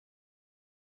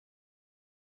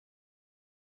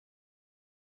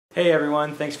Hey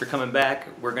everyone, thanks for coming back.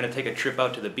 We're going to take a trip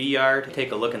out to the bee yard,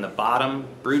 take a look in the bottom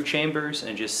brood chambers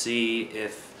and just see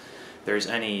if there's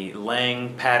any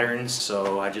laying patterns.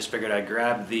 So I just figured I'd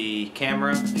grab the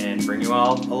camera and bring you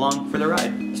all along for the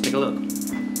ride. Let's take a look.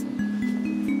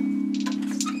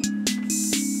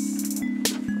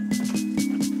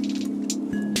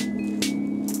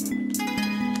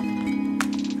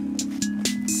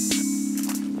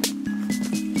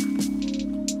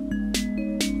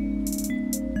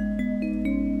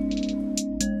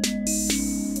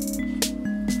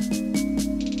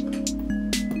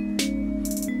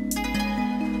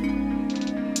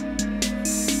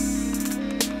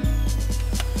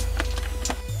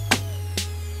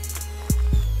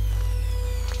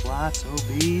 Lots of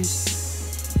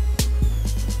bees.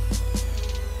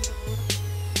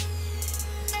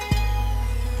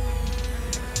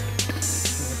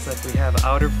 Looks like we have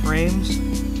outer frames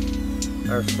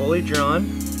are fully drawn.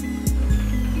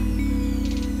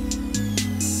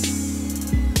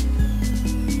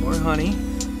 More honey.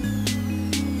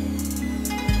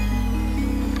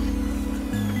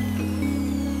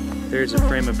 There's a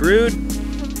frame of brood.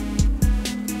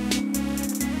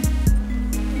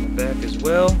 Back as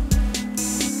well.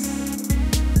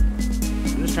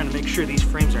 I'm just trying to make sure these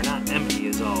frames are not empty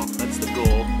is all. That's the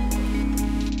goal.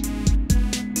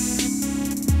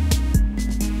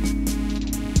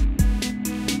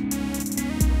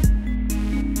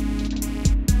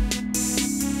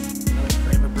 Another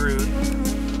frame of brood.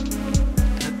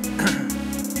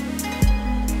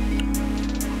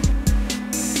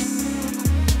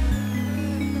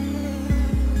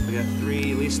 We got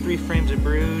at least three frames of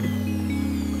brood.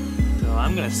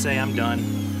 I'm gonna say I'm done.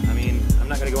 I mean, I'm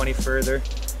not gonna go any further.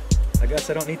 I guess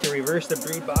I don't need to reverse the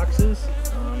brood boxes.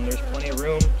 There's plenty of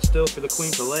room still for the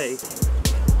queen to lay.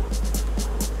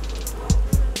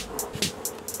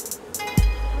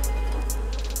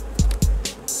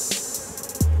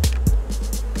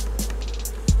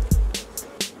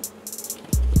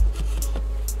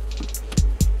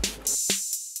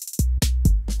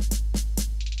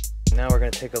 Now we're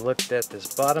going to take a look at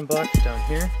this bottom box down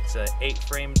here. It's 8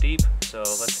 frame deep, so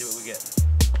let's see what we get.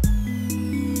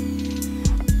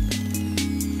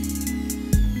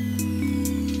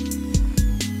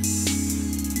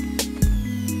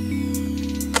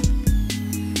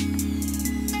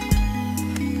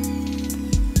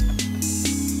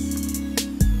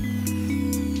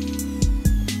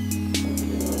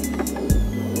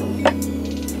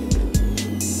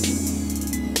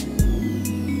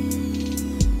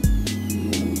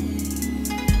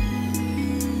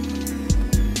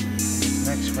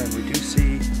 We do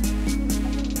see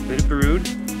a bit of brood.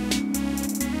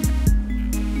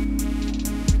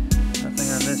 Nothing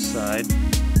on this side.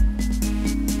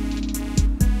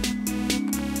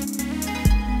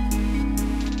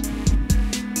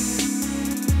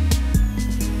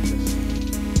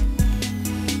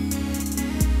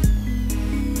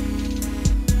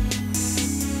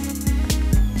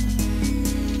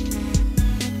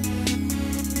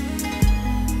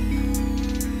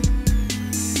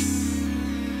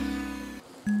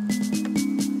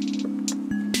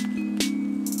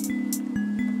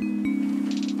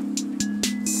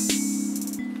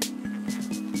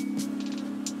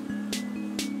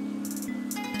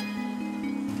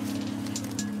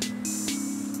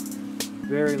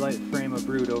 Very light frame of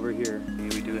brood over here.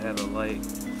 We do have a light.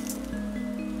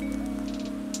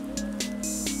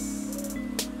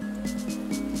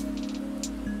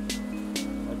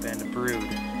 A band of brood.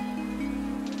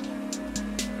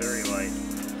 Very light.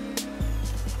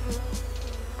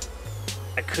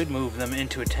 I could move them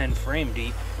into a 10 frame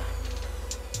deep.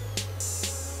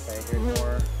 Okay, here's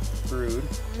more brood.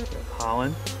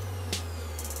 Pollen.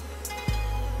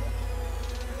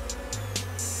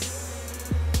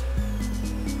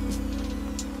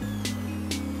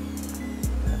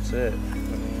 It. I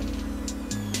mean,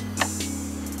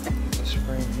 this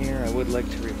frame here I would like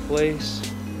to replace.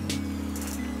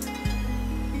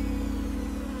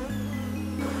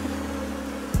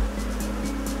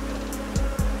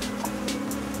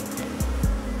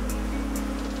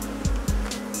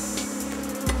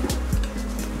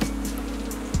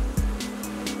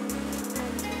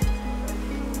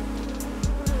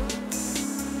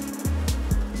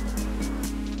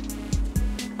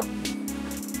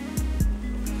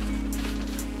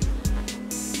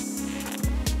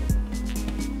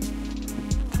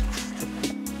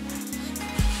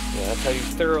 That's how you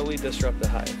thoroughly disrupt the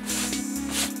hive.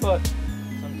 But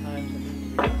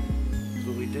sometimes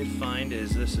what we did find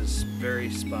is this is very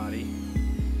spotty.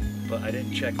 But I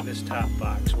didn't check this top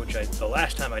box, which the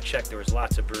last time I checked there was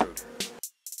lots of brood.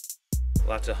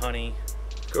 Lots of honey.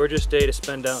 Gorgeous day to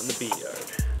spend out in the bee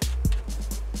yard.